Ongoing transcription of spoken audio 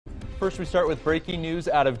First, we start with breaking news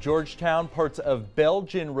out of Georgetown. Parts of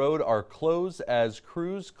Belgian Road are closed as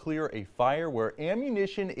crews clear a fire where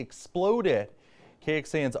ammunition exploded.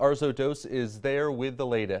 KXAN's Arzo Dos is there with the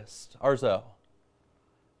latest. Arzo.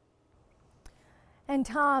 And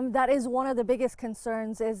Tom, that is one of the biggest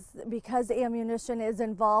concerns, is because ammunition is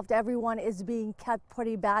involved, everyone is being kept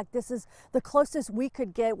pretty back. This is the closest we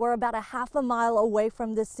could get. We're about a half a mile away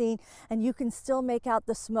from the scene, and you can still make out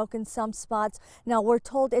the smoke in some spots. Now, we're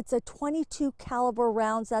told it's a .22 caliber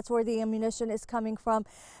rounds. That's where the ammunition is coming from.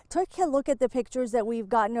 Take a look at the pictures that we've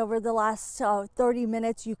gotten over the last 30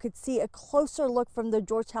 minutes. You could see a closer look from the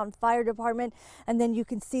Georgetown Fire Department, and then you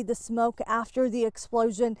can see the smoke after the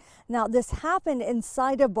explosion. Now, this happened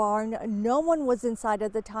inside a barn. No one was inside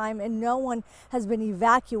at the time, and no one has been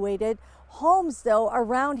evacuated. Homes, though,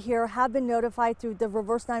 around here have been notified through the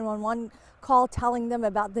reverse 911 call, telling them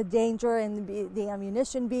about the danger and the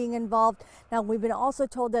ammunition being involved. Now, we've been also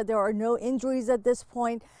told that there are no injuries at this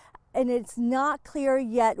point, and it's not clear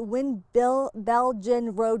yet when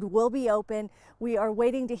Belgian Road will be open. We are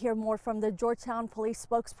waiting to hear more from the Georgetown police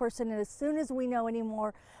spokesperson, and as soon as we know any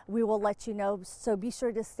more, we will let you know. So be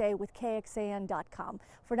sure to stay with KXAN.com.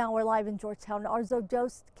 For now, we're live in Georgetown. Arzo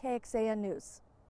Dos, KXAN News.